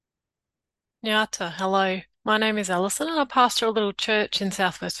Nyata, hello. My name is Alison and I pastor a little church in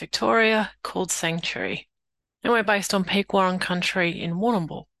southwest Victoria called Sanctuary. And we're based on Peak Warren Country in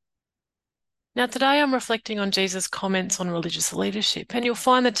Warrnambool. Now today I'm reflecting on Jesus' comments on religious leadership, and you'll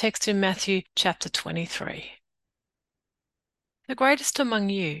find the text in Matthew chapter 23. The greatest among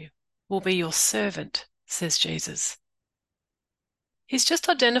you will be your servant, says Jesus. He's just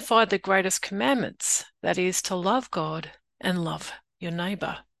identified the greatest commandments, that is, to love God and love your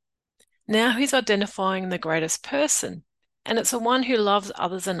neighbour. Now he's identifying the greatest person, and it's the one who loves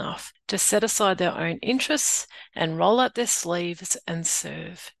others enough to set aside their own interests and roll up their sleeves and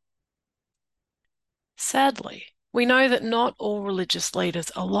serve. Sadly, we know that not all religious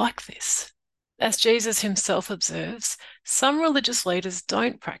leaders are like this. As Jesus himself observes, some religious leaders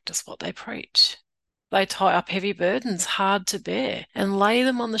don't practice what they preach. They tie up heavy burdens hard to bear and lay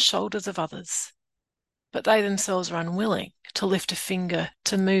them on the shoulders of others. But they themselves are unwilling to lift a finger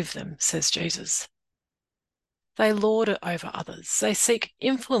to move them, says Jesus. They lord it over others. They seek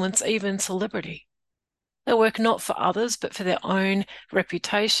influence, even celebrity. They work not for others, but for their own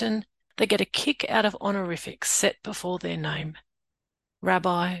reputation. They get a kick out of honorifics set before their name.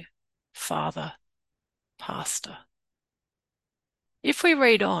 Rabbi, Father, Pastor. If we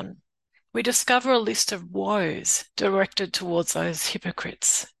read on, we discover a list of woes directed towards those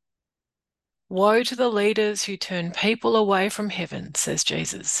hypocrites. Woe to the leaders who turn people away from heaven, says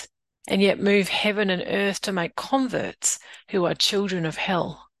Jesus, and yet move heaven and earth to make converts who are children of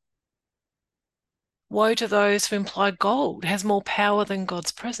hell. Woe to those who imply gold has more power than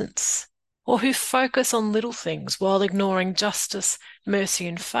God's presence, or who focus on little things while ignoring justice, mercy,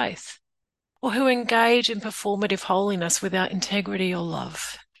 and faith, or who engage in performative holiness without integrity or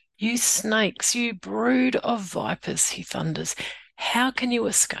love. You snakes, you brood of vipers, he thunders, how can you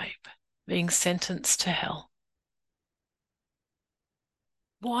escape being sentenced to hell?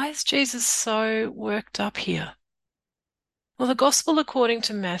 Why is Jesus so worked up here? Well, the Gospel according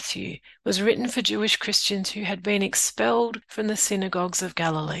to Matthew was written for Jewish Christians who had been expelled from the synagogues of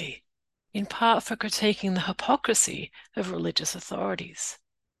Galilee, in part for critiquing the hypocrisy of religious authorities.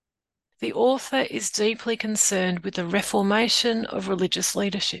 The author is deeply concerned with the reformation of religious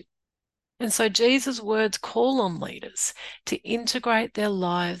leadership. And so Jesus' words call on leaders to integrate their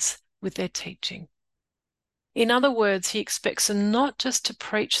lives with their teaching. In other words, he expects them not just to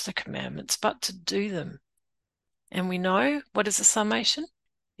preach the commandments, but to do them. And we know, what is the summation?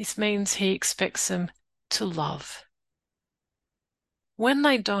 This means he expects them to love. When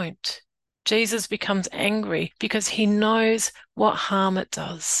they don't, Jesus becomes angry because he knows what harm it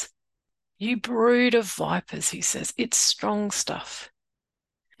does. You brood of vipers, he says, it's strong stuff.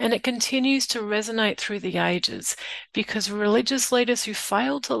 And it continues to resonate through the ages because religious leaders who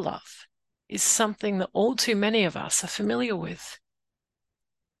fail to love is something that all too many of us are familiar with.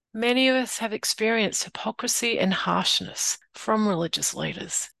 Many of us have experienced hypocrisy and harshness from religious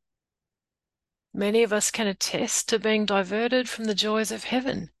leaders. Many of us can attest to being diverted from the joys of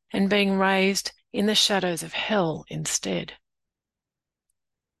heaven and being raised in the shadows of hell instead.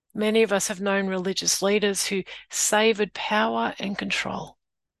 Many of us have known religious leaders who savoured power and control,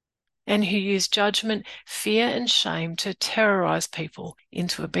 and who use judgment, fear, and shame to terrorize people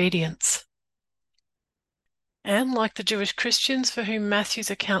into obedience. And like the Jewish Christians for whom Matthew's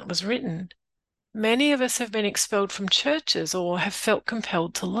account was written, many of us have been expelled from churches or have felt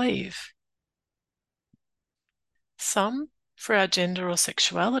compelled to leave. Some for our gender or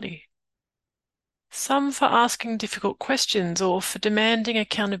sexuality. Some for asking difficult questions or for demanding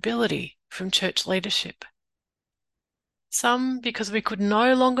accountability from church leadership. Some because we could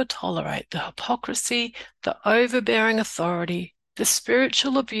no longer tolerate the hypocrisy, the overbearing authority, the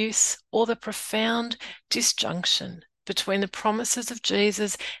spiritual abuse, or the profound disjunction between the promises of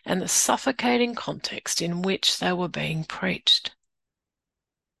Jesus and the suffocating context in which they were being preached.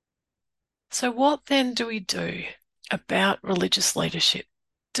 So what then do we do about religious leadership?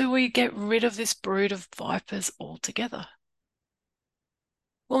 Do we get rid of this brood of vipers altogether?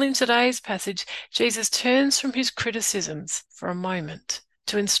 Well, in today's passage, Jesus turns from his criticisms for a moment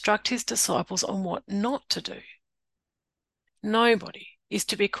to instruct his disciples on what not to do. Nobody is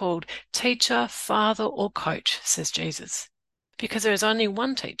to be called teacher, father, or coach, says Jesus, because there is only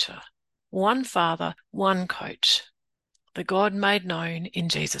one teacher, one father, one coach, the God made known in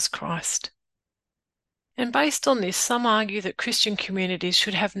Jesus Christ. And based on this, some argue that Christian communities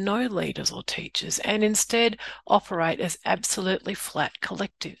should have no leaders or teachers and instead operate as absolutely flat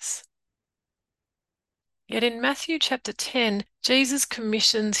collectives. Yet in Matthew chapter 10, Jesus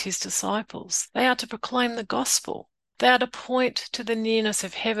commissions his disciples. They are to proclaim the gospel, They are to point to the nearness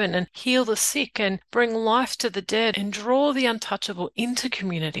of heaven and heal the sick and bring life to the dead and draw the untouchable into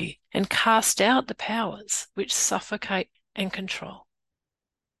community and cast out the powers which suffocate and control.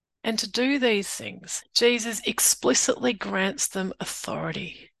 And to do these things, Jesus explicitly grants them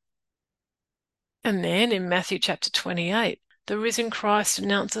authority. And then in Matthew chapter 28, the risen Christ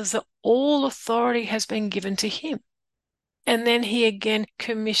announces that all authority has been given to him. And then he again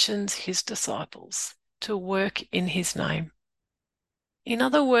commissions his disciples to work in his name. In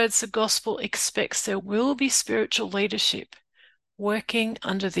other words, the gospel expects there will be spiritual leadership working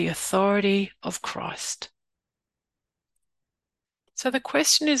under the authority of Christ. So the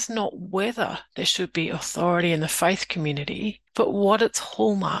question is not whether there should be authority in the faith community, but what its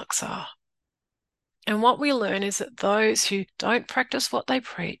hallmarks are. And what we learn is that those who don't practice what they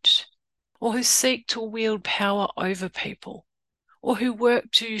preach, or who seek to wield power over people, or who work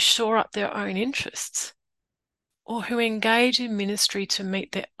to shore up their own interests, or who engage in ministry to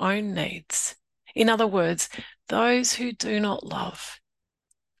meet their own needs. In other words, those who do not love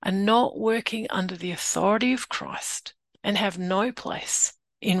are not working under the authority of Christ and have no place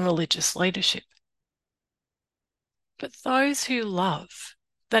in religious leadership. But those who love,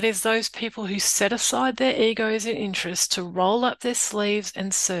 that is, those people who set aside their egos and interests to roll up their sleeves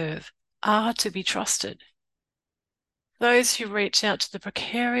and serve, are to be trusted. Those who reach out to the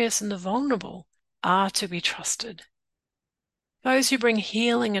precarious and the vulnerable are to be trusted. Those who bring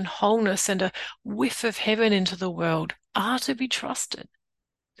healing and wholeness and a whiff of heaven into the world are to be trusted,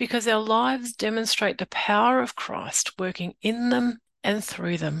 because their lives demonstrate the power of Christ working in them and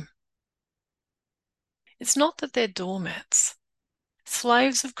through them. It's not that they're doormats.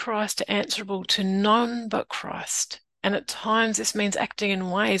 Slaves of Christ are answerable to none but Christ, and at times this means acting in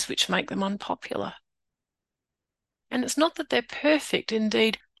ways which make them unpopular. And it's not that they're perfect.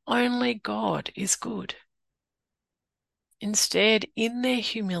 Indeed, only God is good. Instead, in their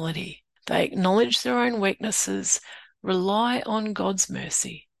humility, they acknowledge their own weaknesses, rely on God's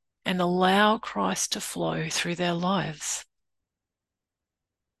mercy, and allow Christ to flow through their lives.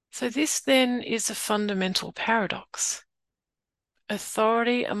 So this then is a fundamental paradox.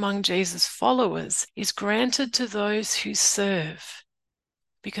 Authority among Jesus' followers is granted to those who serve,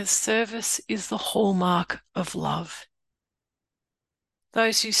 because service is the hallmark of love.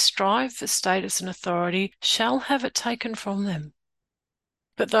 Those who strive for status and authority shall have it taken from them.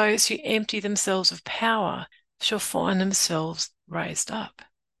 But those who empty themselves of power shall find themselves raised up.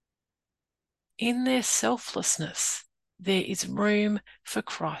 In their selflessness, there is room for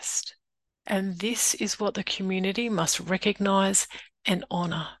Christ. And this is what the community must recognize and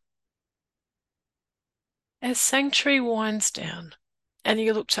honor. As Sanctuary winds down, and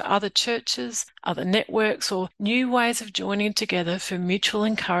you look to other churches, other networks, or new ways of joining together for mutual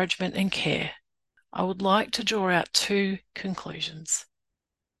encouragement and care, I would like to draw out two conclusions.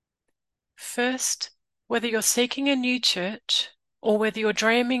 First, whether you're seeking a new church or whether you're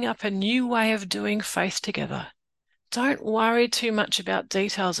dreaming up a new way of doing faith together, don't worry too much about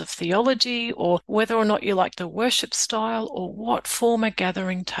details of theology or whether or not you like the worship style or what form a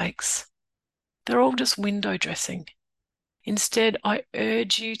gathering takes. They're all just window dressing. Instead, I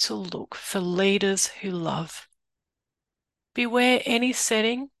urge you to look for leaders who love. Beware any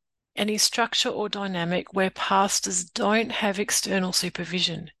setting, any structure or dynamic where pastors don't have external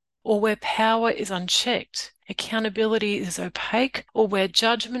supervision, or where power is unchecked, accountability is opaque, or where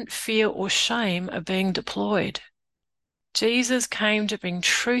judgment, fear, or shame are being deployed. Jesus came to bring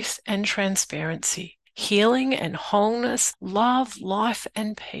truth and transparency, healing and wholeness, love, life,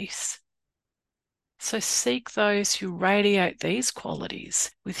 and peace. So seek those who radiate these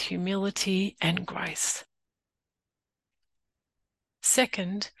qualities with humility and grace.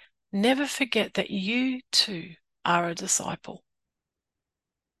 Second, never forget that you too are a disciple.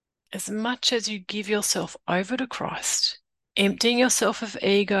 As much as you give yourself over to Christ, emptying yourself of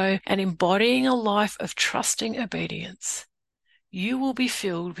ego and embodying a life of trusting obedience, you will be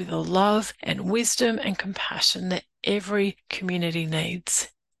filled with the love and wisdom and compassion that every community needs.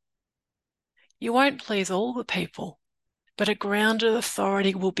 You won't please all the people, but a grounded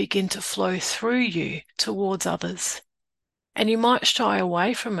authority will begin to flow through you towards others. And you might shy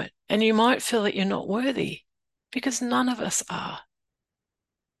away from it, and you might feel that you're not worthy, because none of us are.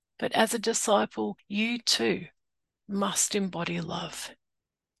 But as a disciple, you too must embody love.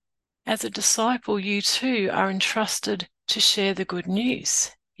 As a disciple, you too are entrusted to share the good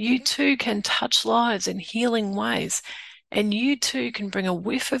news. You too can touch lives in healing ways, and you too can bring a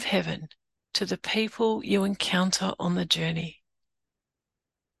whiff of heaven to the people you encounter on the journey.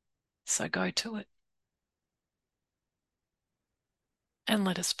 So go to it. And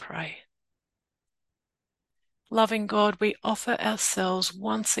let us pray. Loving God, we offer ourselves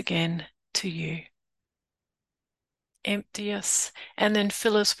once again to you. Empty us and then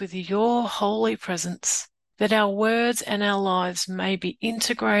fill us with your holy presence, that our words and our lives may be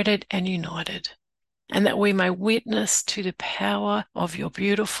integrated and united, and that we may witness to the power of your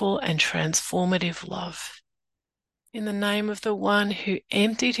beautiful and transformative love. In the name of the one who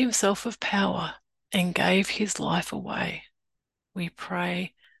emptied himself of power and gave his life away, we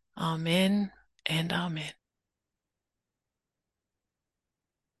pray, Amen and Amen.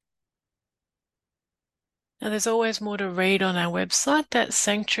 Now, there's always more to read on our website, that's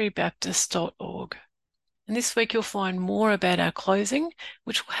sanctuarybaptist.org. And this week you'll find more about our closing,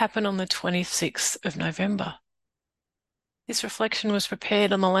 which will happen on the 26th of November. This reflection was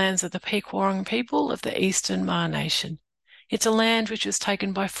prepared on the lands of the Pequorong people of the Eastern Maar Nation. It's a land which was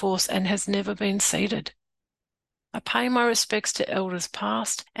taken by force and has never been ceded. I pay my respects to elders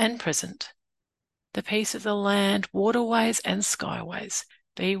past and present. The peace of the land, waterways and skyways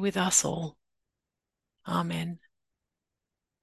be with us all. Amen.